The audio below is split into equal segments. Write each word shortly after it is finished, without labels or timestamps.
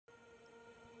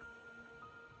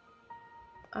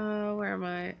Where am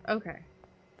I? Okay.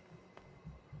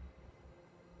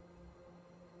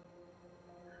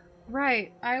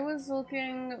 Right. I was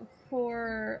looking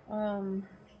for,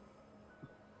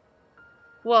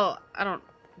 well, I don't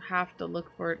have to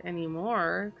look for it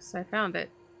anymore because I found it.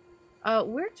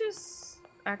 We're just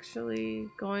actually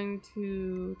going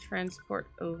to transport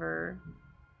over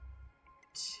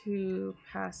to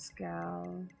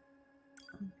Pascal.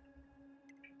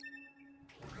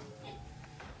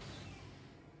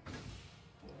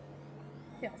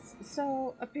 Yes.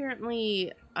 So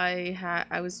apparently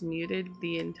I was muted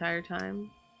the entire time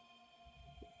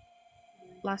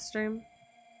last stream,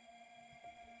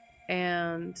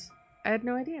 and I had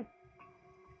no idea.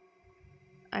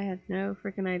 I had no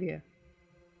freaking idea.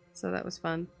 So that was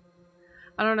fun.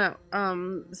 I don't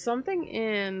know. Something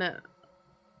in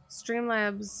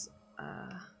Streamlabs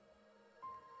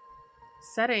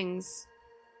settings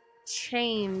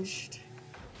changed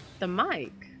the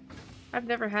mic. I've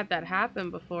never had that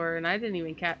happen before, and I didn't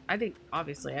even catch.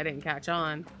 Obviously I didn't catch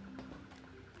on,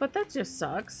 but that just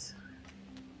sucks.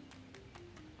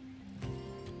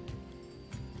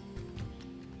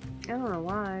 I don't know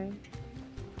why.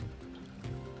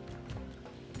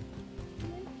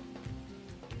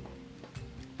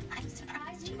 I'm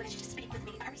surprised you wish to speak with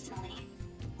me personally.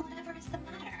 Whatever is the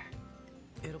matter?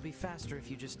 It'll be faster if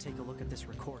you just take a look at this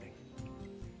recording.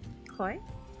 Koi?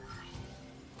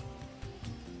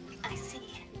 I see.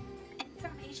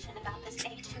 Information about this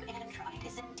A2 android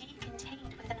is indeed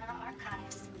contained within our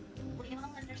archives. We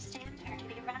all understand her to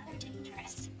be rather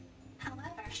dangerous.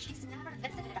 However, she's never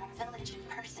visited our village in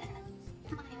person.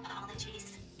 My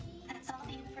apologies. That's all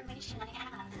the information I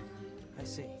have. I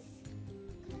see.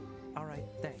 All right,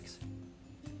 thanks.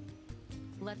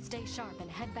 Let's stay sharp and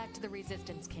head back to the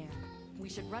resistance camp. We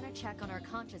should run a check on our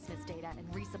consciousness data and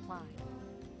resupply.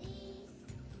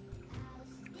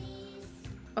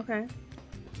 Okay.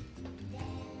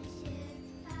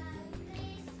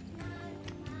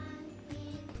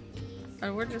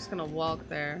 And we're just gonna walk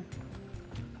there.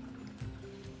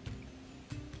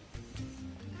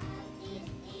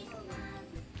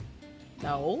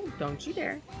 No, don't you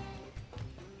dare.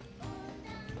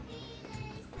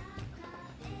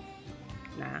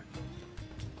 Nah.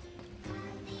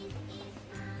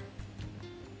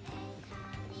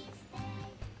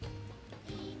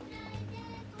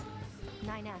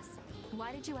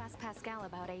 Why did you ask Pascal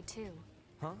about A2?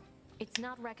 Huh? It's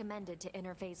not recommended to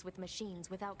interface with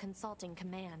machines without consulting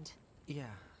command.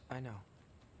 Yeah, I know.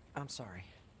 I'm sorry.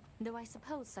 Though I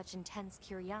suppose such intense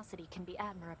curiosity can be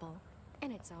admirable,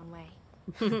 in its own way.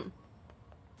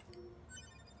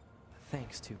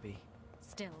 Thanks, 2B.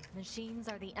 Still, machines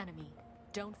are the enemy.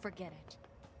 Don't forget it.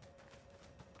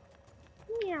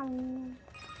 Meow.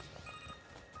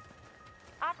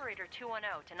 Operator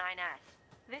 210 to 9S.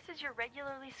 This is your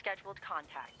regularly scheduled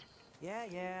contact.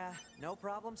 Yeah. No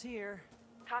problems here.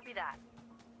 Copy that.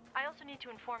 I also need to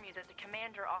inform you that the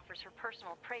commander offers her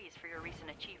personal praise for your recent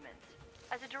achievements.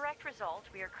 As a direct result,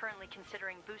 we are currently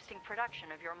considering boosting production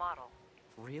of your model.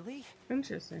 Really?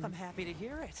 Interesting. I'm happy to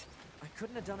hear it. I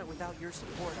couldn't have done it without your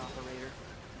support, operator.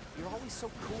 You're always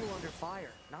so cool under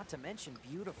fire, not to mention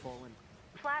beautiful and...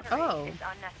 Flattery is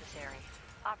unnecessary.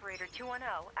 Operator 210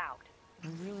 out. I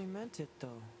really meant it,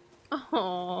 though.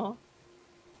 Aww.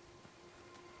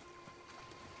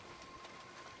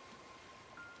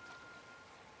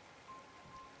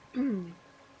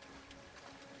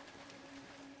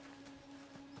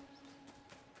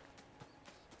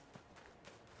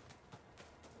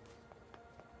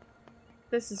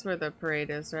 This is where the parade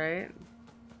is, right?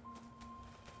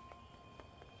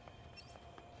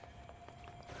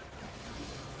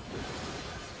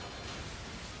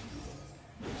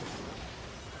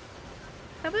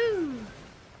 Kaboom!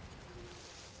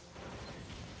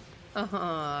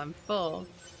 I'm full.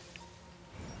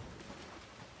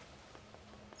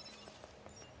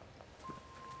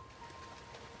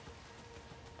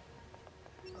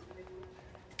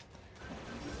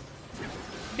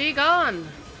 Be gone!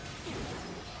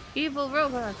 Evil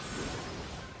robots!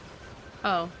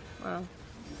 Oh, well.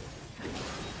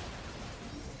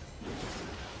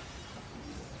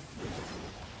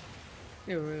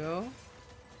 Here we go.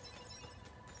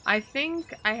 I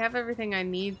think I have everything I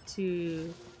need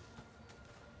to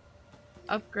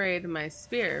upgrade my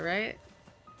spear, right?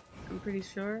 I'm pretty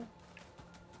sure.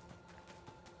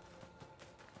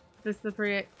 This the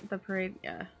parade? The parade?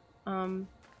 Yeah.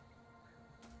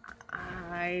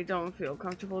 I don't feel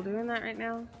comfortable doing that right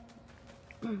now.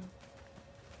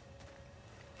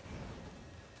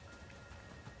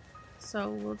 So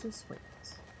we'll just wait.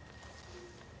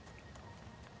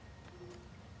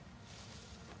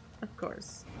 Of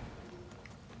course.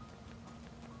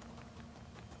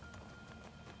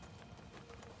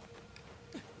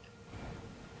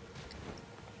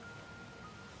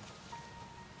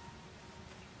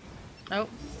 Oh.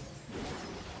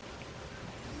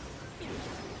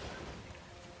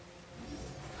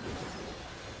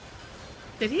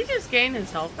 Did he just gain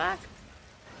his health back?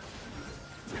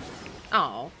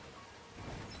 Oh.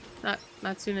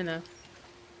 Not soon enough.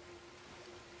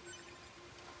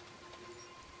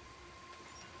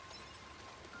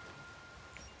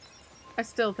 I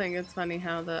still think it's funny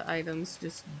how the items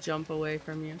just jump away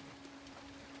from you.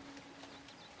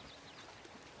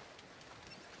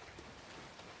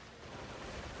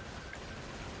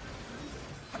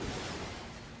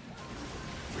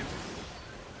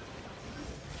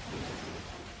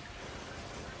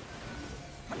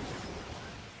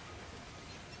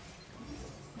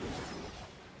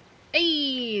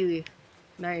 Hey!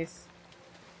 Nice.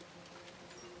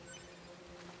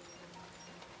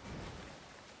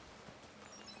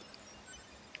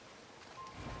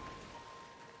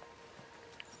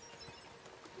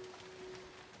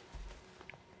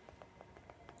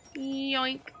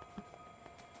 Yoink.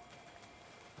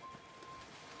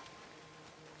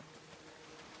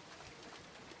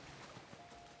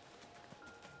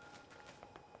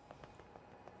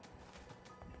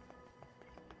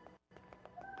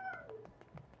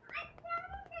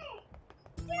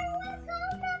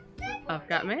 I've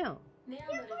got mail. Mail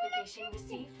notification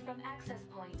received from access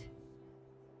point.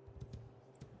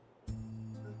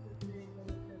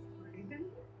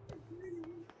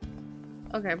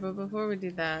 Okay, but before we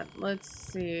do that, let's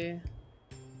see.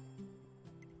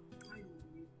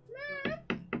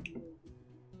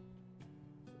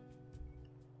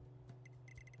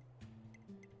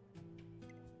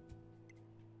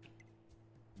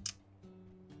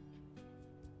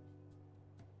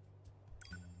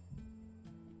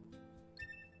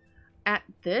 At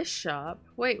this shop?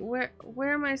 Wait, where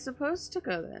am I supposed to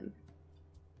go then?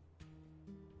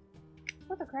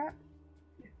 What the crap?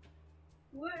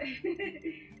 What?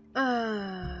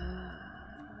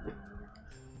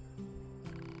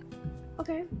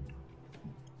 Okay.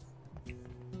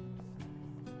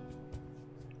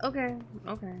 Okay,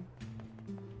 okay.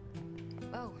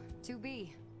 Oh,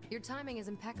 2B. Your timing is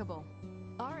impeccable.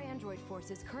 Our android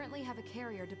forces currently have a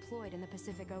carrier deployed in the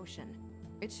Pacific Ocean.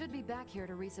 It should be back here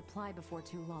to resupply before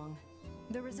too long.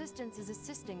 The Resistance is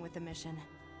assisting with the mission,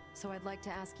 so I'd like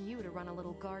to ask you to run a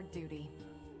little guard duty.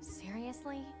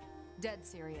 Seriously? Dead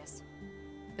serious.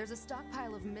 There's a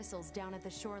stockpile of missiles down at the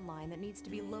shoreline that needs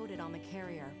to be loaded on the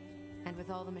carrier. And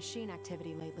with all the machine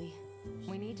activity lately,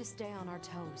 we need to stay on our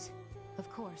toes. Of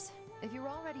course, if you're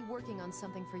already working on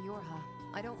something for Yorha,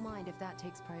 I don't mind if that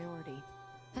takes priority.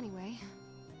 Anyway,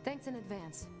 thanks in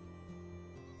advance.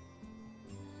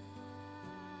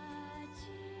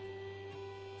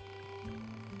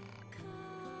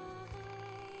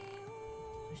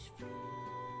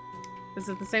 Is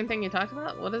it the same thing you talked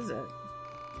about? What is it?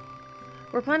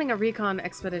 We're planning a recon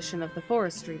expedition of the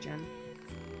forest region.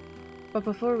 But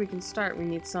before we can start, we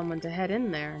need someone to head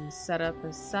in there and set up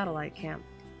a satellite camp.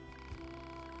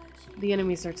 The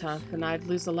enemies are tough, and I'd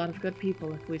lose a lot of good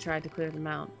people if we tried to clear them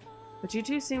out. But you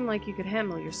two seem like you could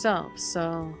handle yourselves,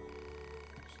 so...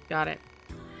 Got it.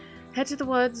 Head to the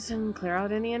woods and clear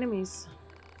out any enemies.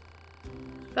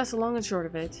 That's the long and short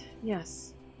of it.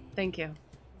 Yes. Thank you.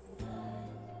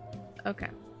 Okay.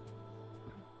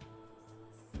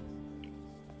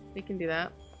 We can do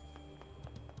that.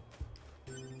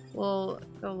 We'll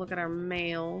go look at our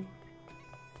mail.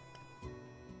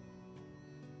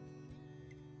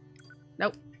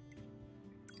 Nope.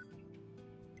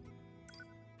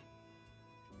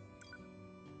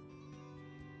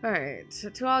 Alright,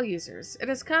 to all users, it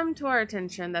has come to our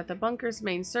attention that the bunker's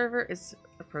main server is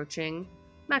approaching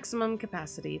maximum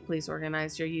capacity. Please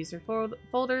organize your user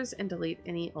folders and delete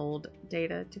any old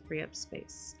data to free up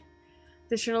space.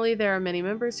 Additionally, there are many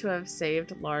members who have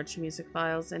saved large music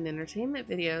files and entertainment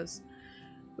videos,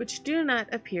 which do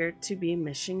not appear to be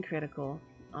mission critical.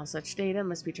 All such data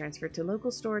must be transferred to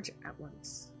local storage at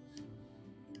once.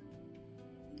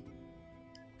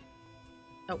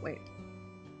 Oh, wait.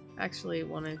 I actually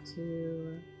wanted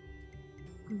to...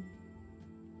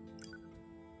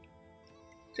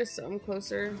 Just so I'm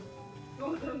closer.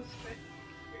 Go those way.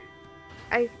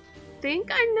 I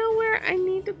think I know where I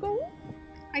need to go.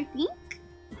 I think.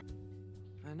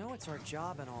 I know it's our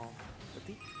job and all, but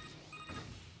the...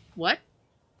 What?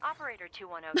 Operator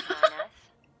 210 to 9S.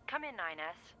 Come in,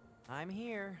 9S. I'm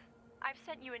here. I've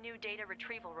sent you a new data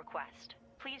retrieval request.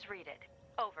 Please read it.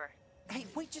 Over. Hey,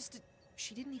 wait just a...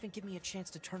 She didn't even give me a chance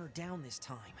to turn her down this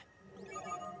time.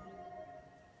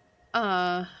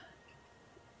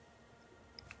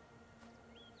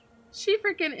 She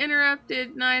freaking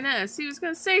interrupted 9S. He was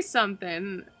gonna say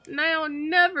something, and I'll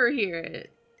never hear it.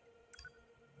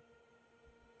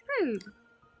 Rude.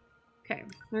 Okay,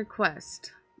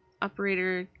 request.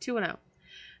 Operator 210.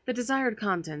 The desired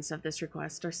contents of this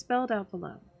request are spelled out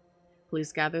below.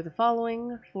 Please gather the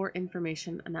following for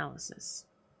information analysis.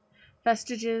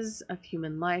 Vestiges of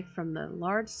human life from the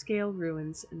large-scale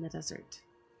ruins in the desert.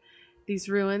 These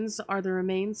ruins are the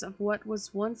remains of what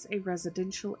was once a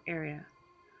residential area,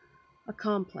 a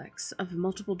complex of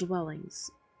multiple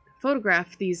dwellings.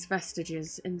 Photograph these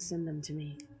vestiges and send them to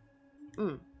me.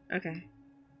 Okay.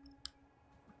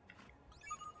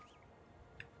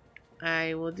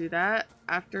 I will do that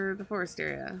after the forest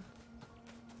area.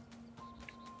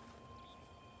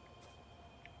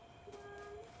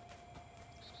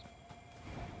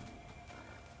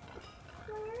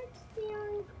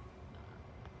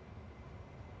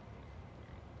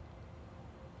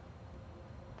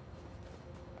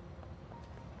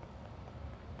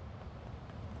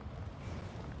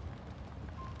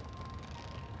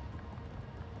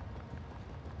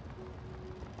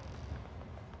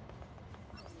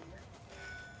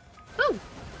 Oh!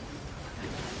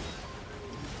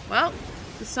 Well,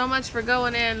 so much for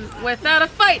going in without a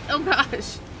fight! Oh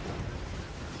gosh!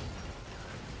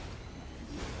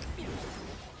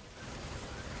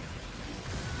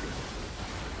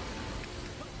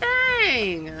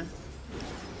 Dang!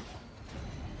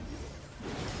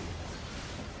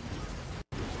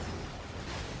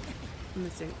 I'm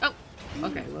missing. Oh!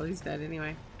 Okay, well, he's dead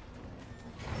anyway.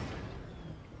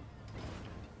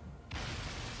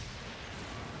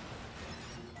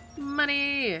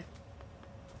 Money!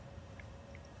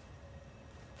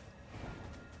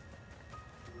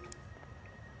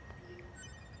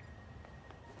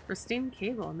 Pristine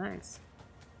cable, nice.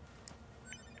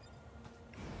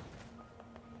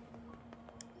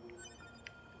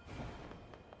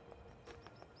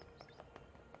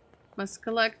 Must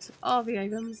collect all the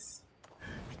items.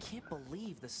 I can't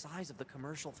believe the size of the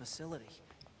commercial facility.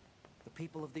 The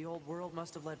people of the old world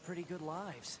must have led pretty good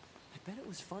lives. I bet it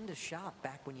was fun to shop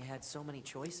back when you had so many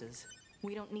choices.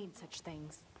 We don't need such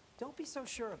things. Don't be so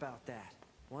sure about that.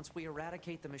 Once we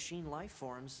eradicate the machine life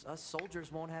forms, us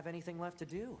soldiers won't have anything left to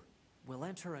do. We'll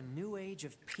enter a new age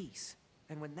of peace.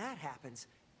 And when that happens,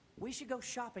 we should go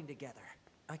shopping together.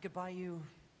 I could buy you,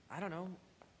 I don't know,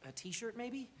 a t-shirt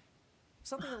maybe?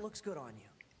 Something that looks good on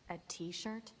you. A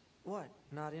t-shirt? What,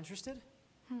 not interested?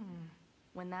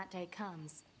 When that day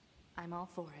comes, I'm all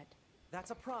for it.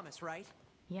 That's a promise, right?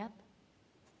 Yep.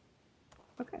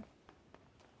 Okay.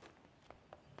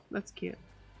 That's cute.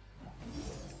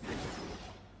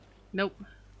 Nope.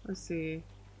 Let's see.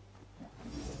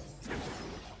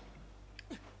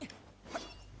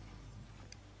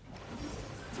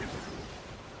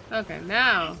 Okay,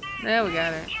 now. There we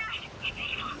got it.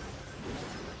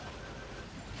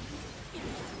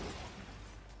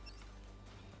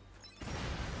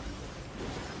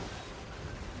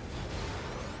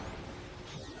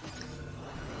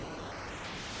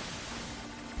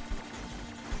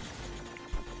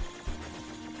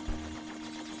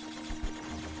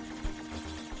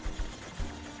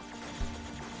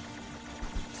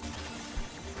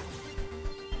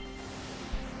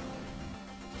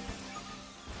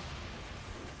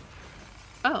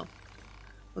 Oh.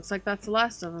 Looks like that's the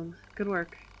last of them. Good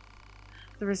work.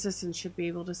 The resistance should be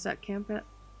able to set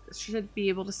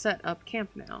up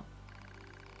camp now.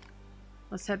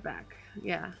 Let's head back.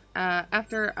 Yeah.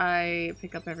 After I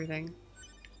pick up everything.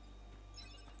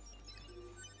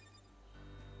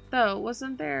 Though,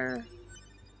 wasn't there...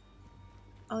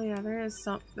 Oh yeah, there's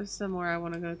somewhere I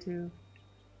want to go to.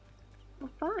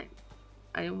 Well, fine.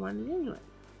 I didn't want it anyway.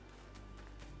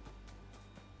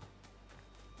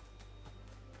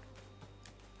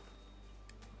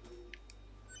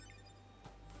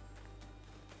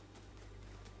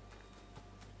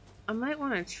 I might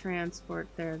want to transport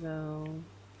there, though.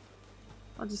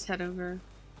 I'll just head over.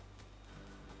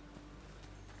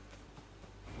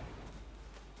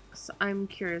 So I'm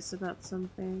curious about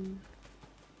something.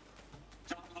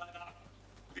 Don't let up.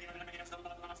 The enemy is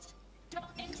among us. Don't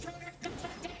intrude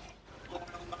detected.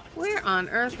 Where on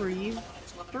earth were you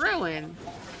throwing?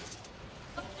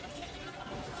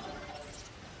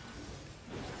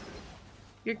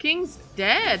 Your king's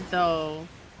dead, though.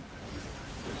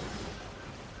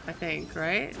 I think,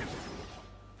 right?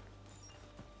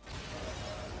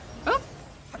 Oh!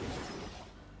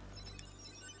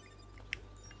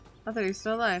 I thought he was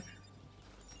still alive.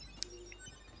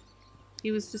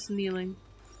 He was just kneeling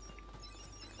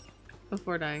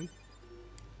before dying.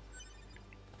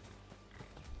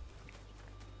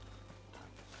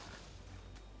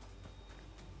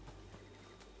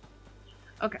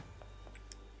 Okay.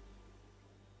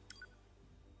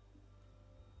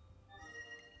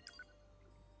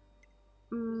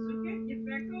 Okay, get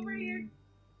back over here.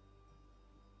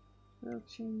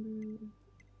 Chamber.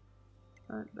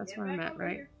 That's Get where I'm back at, over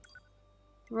right? here.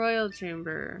 Royal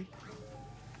Chamber.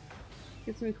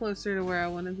 Gets me closer to where I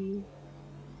want to be.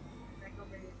 Back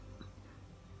over here.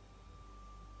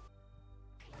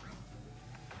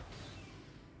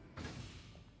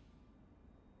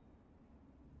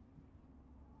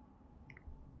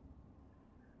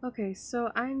 Okay,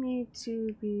 so I need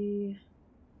to be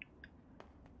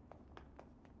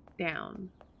down.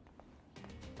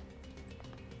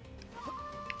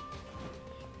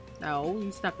 No,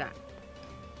 you stop that.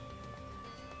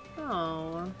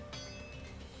 Oh.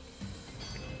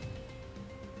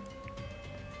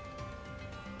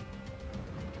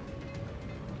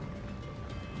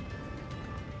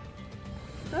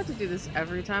 Do I have to do this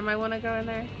every time I want to go in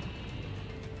there?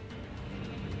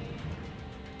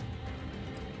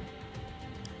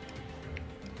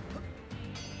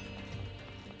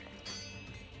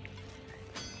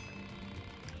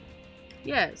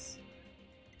 Yes.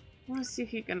 I want to see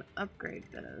if you can upgrade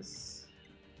this.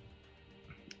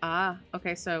 Ah,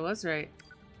 okay, so I was right.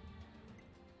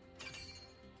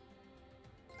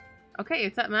 Okay,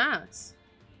 it's at max.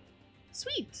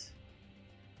 Sweet.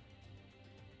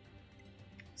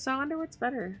 So I wonder what's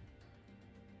better.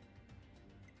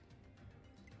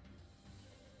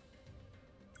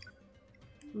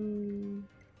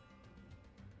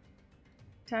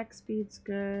 Attack speed's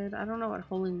good. I don't know what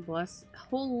holy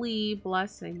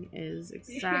blessing is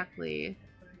exactly.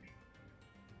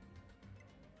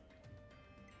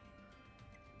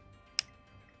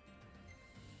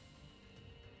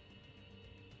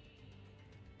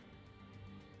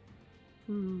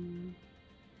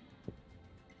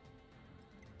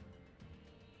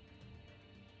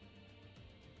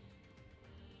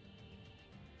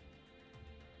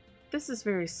 This is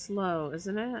very slow,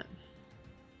 isn't it?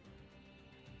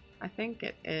 I think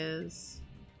it is.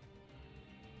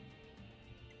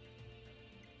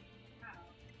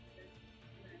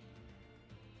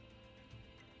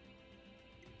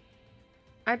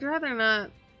 I'd rather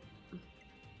not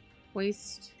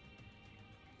waste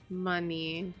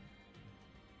money,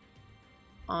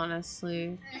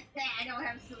 honestly. I don't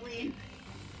have Celine.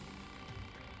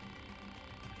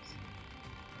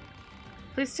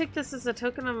 Please take this as a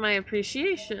token of my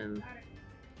appreciation.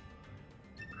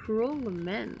 Cruel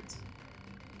Lament.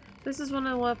 This is one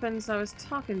of the weapons I was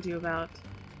talking to you about.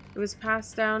 It was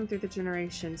passed down through the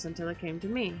generations until it came to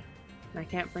me, and I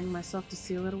can't bring myself to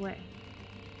seal it away.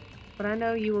 But I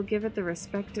know you will give it the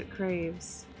respect it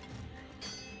craves.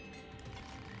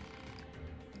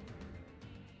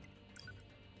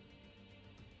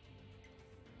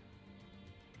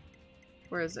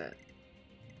 Where is it?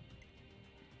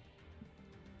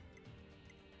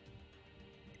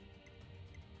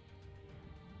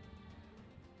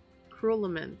 Cruel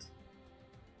Lament.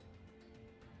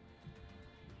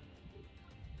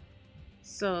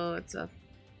 So it's a...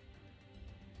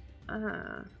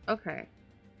 okay.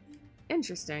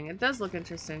 Interesting. It does look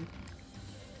interesting.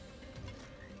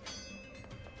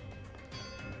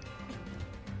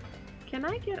 Can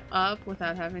I get up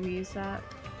without having to use that?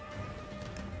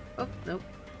 Oh, nope.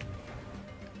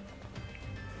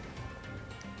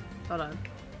 Hold on.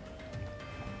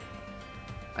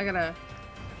 I gotta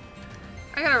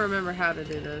remember how to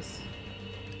do this.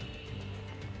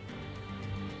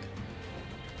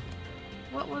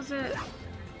 What was it?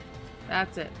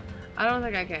 That's it. I don't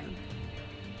think I can.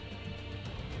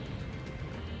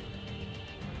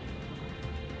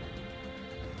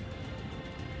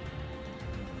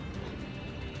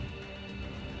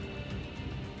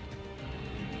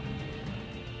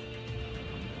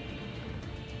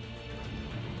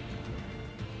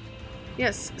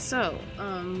 Yes, so,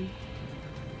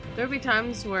 there'll be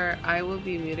times where I will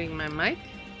be muting my mic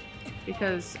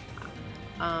because,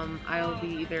 I'll be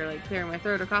either, like, clearing my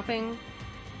throat or coughing.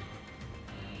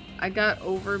 I got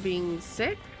over being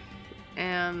sick,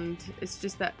 and it's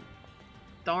just that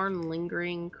darn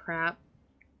lingering crap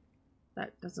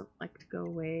that doesn't like to go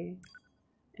away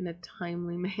in a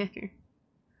timely manner.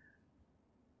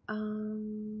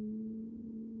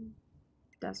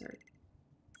 Desert.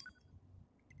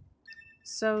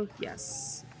 So,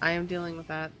 yes, I am dealing with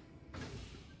that.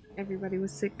 Everybody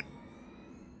was sick,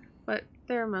 but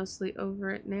they're mostly over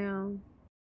it now.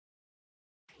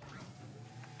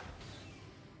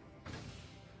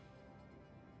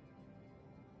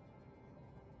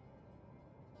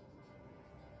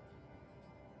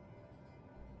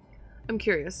 I'm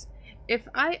curious. If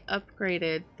I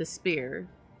upgraded the spear,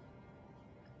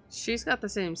 she's got the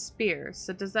same spear,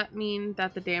 so does that mean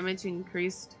that the damage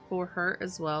increased for her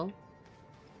as well?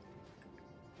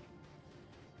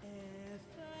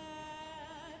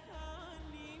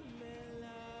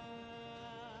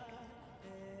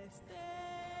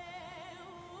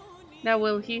 Now,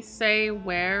 will he say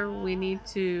where we need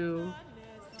to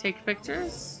take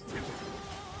pictures?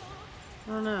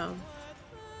 I don't know.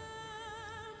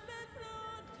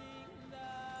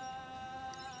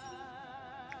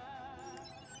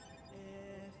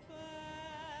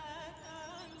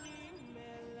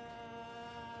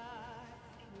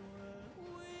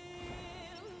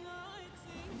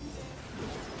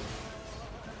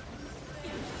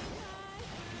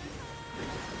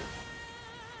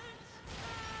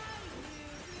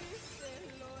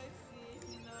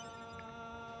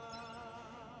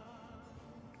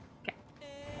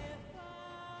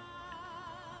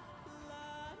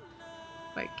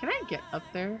 Wait, can I get up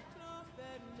there?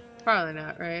 Probably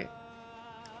not, right?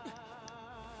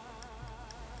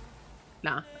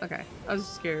 Nah, okay. I was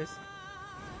just curious.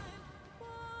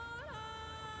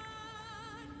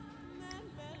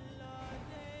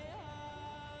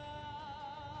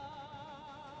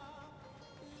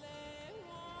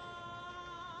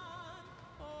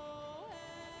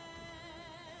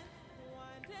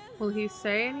 Will he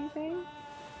say anything?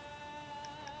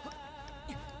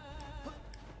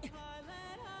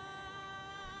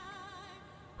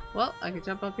 Well, I could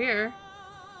jump up here.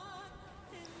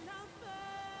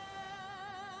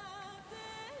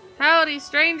 Howdy,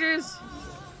 strangers!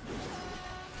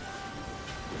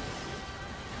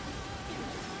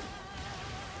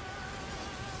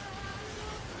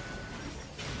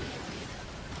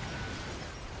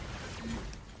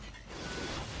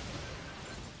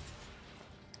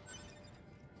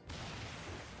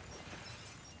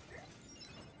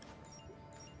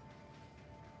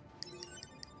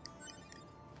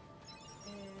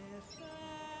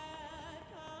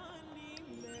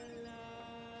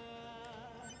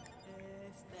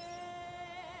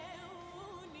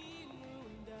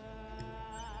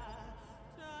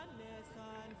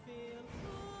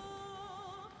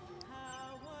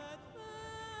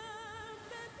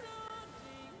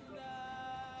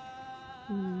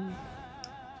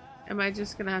 Am I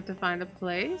just gonna have to find a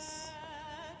place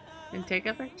and take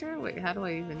a picture? Wait, how do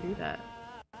I even do that?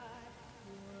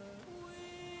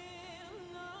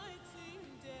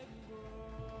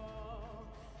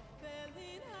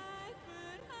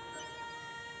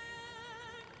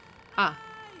 Ah,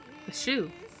 the shoe.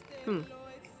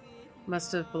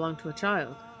 Must have belonged to a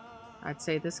child. I'd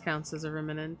say this counts as a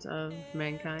remnant of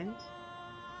mankind.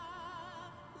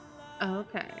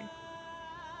 Okay.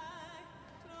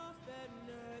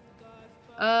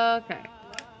 Okay.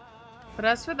 But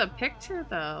as for the picture,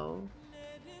 though...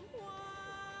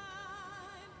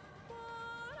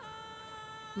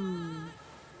 Oh.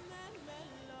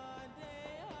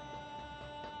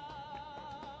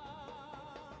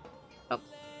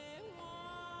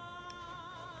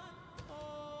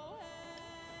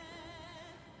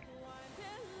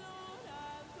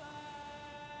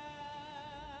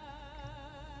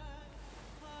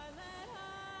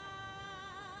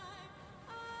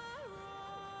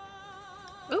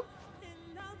 Oop.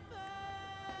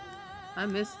 I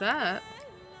missed that.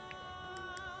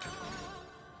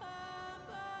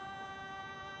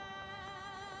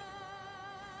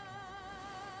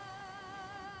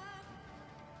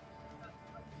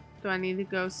 Do I need to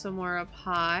go somewhere up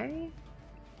high?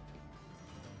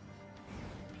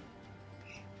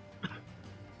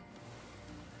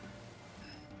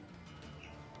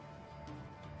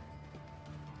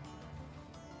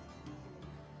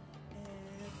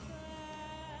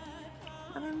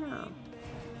 I don't know.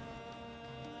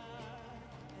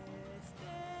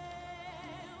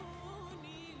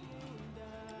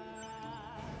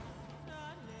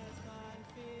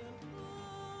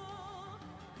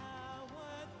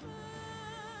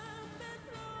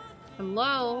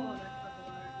 Hello?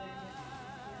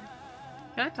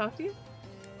 Can I talk to you?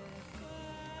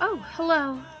 Oh,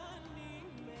 hello.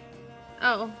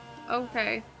 Oh,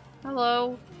 okay.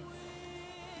 Hello.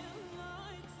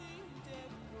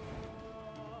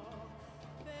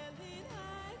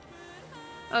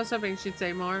 I was hoping she'd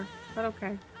say more, but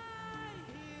okay.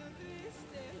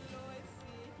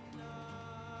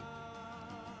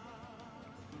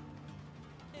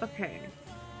 Okay.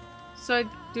 So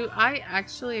do I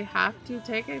actually have to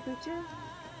take a picture?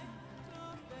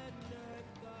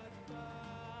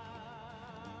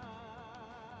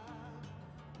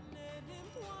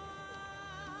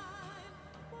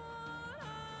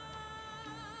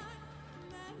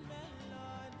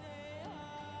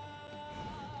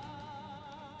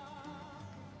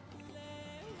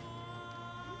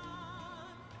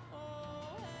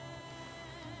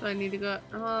 Do I need to go?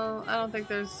 Well, I don't think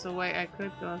there's a way I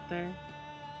could go up there.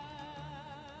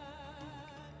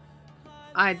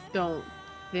 I don't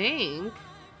think.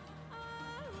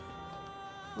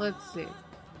 Let's see.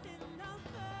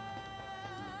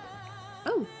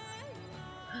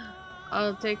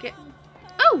 I'll take it.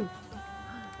 Oh!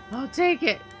 I'll take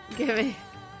it. Give me.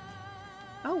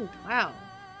 Oh, wow.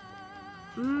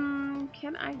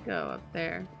 Can I go up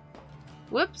there?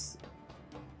 Whoops.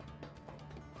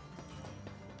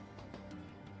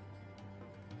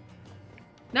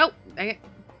 Nope. Dang it.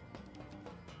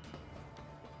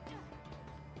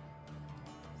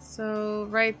 So,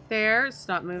 right there.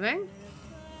 Stop moving.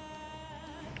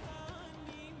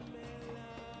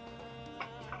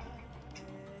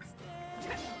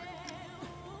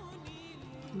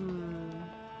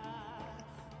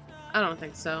 I don't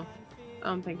think so. I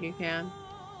don't think you can.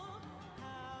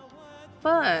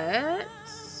 But...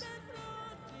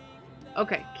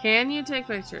 Okay, can you take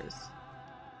pictures?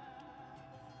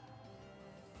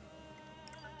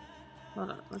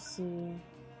 Hold on, let's see.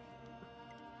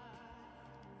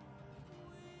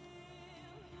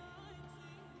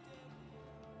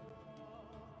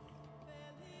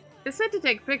 It said to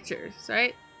take pictures,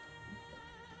 right?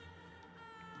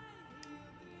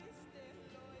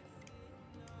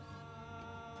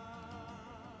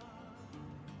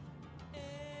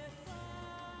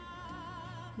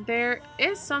 There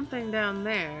is something down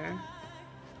there.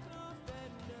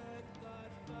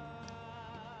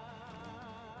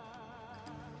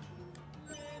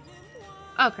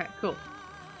 Okay, cool.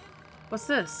 What's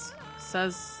this? It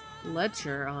says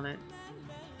ledger on it.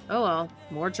 Oh well,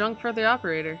 more junk for the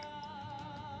operator.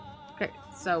 Okay,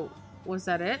 so was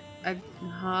that it?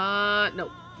 No,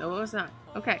 it was not.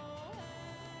 Okay.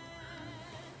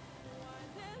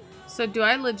 So do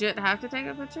I legit have to take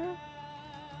a picture?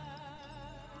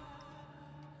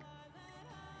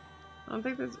 I don't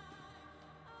think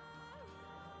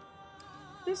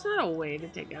there's not a way to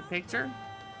take a picture.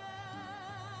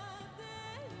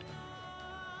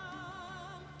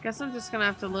 Guess I'm just gonna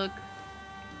have to look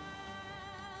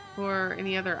for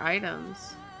any other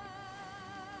items.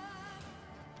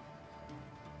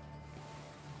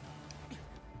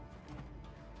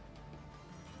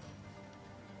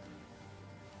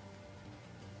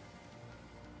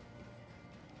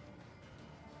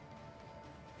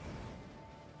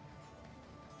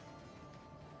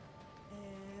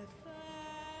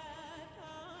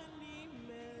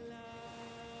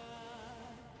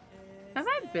 Have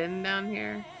I been down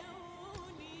here?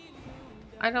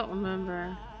 I don't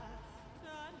remember.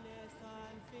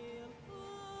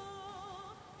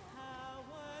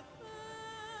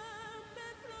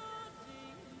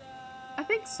 I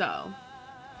think so.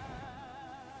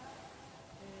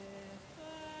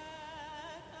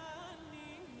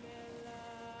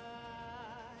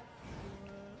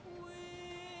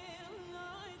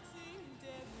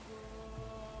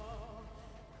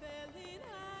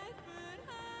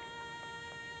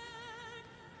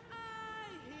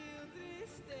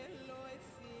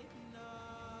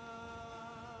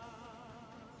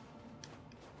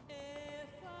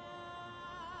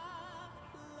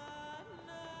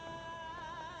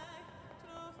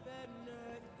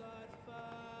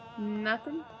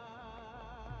 Nothing?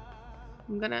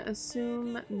 I'm gonna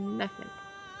assume nothing.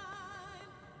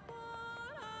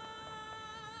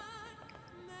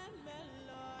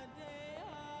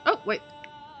 Oh, wait.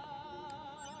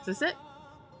 Is this it?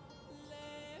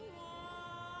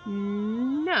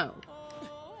 No.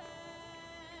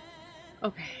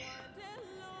 Okay.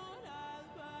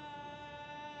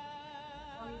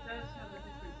 Oh, he does have a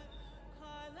different.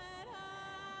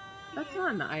 That's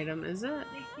not an item, is it? I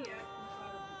think he actually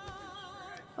thought of a different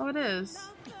strat. Oh, it is.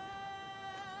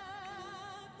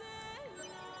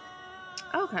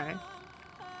 Okay.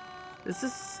 Is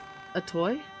this a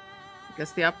toy? I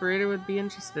guess the operator would be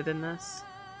interested in this.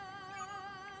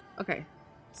 Okay.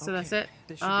 So that's it?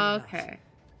 This should be enough. Okay.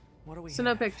 What do we So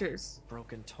have? no pictures.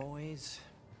 Broken toys,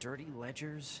 dirty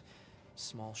ledgers,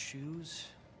 small shoes.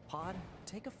 Pod,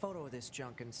 take a photo of this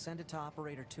junk and send it to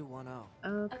Operator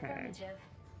 210. Okay. Affirmative.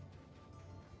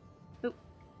 Oop.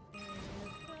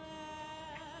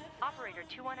 Operator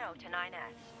 210 to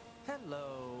 9S.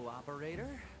 Hello,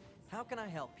 Operator. How can I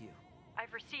help you?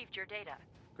 I've received your data.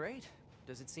 Great.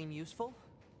 Does it seem useful?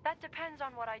 That depends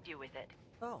on what I do with it.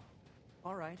 Oh,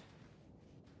 all right.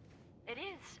 It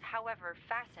is, however,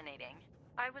 fascinating.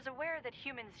 I was aware that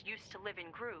humans used to live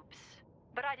in groups,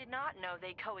 but I did not know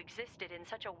they coexisted in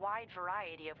such a wide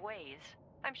variety of ways.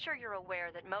 I'm sure you're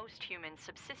aware that most humans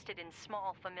subsisted in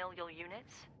small familial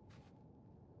units.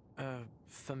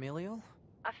 Familial?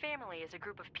 A family is a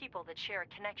group of people that share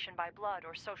a connection by blood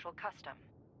or social custom.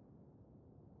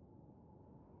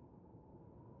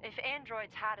 If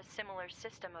androids had a similar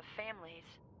system of families...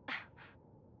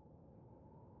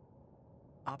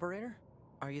 Operator?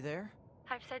 Are you there?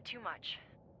 I've said too much.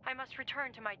 I must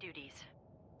return to my duties.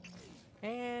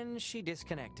 And she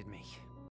disconnected me.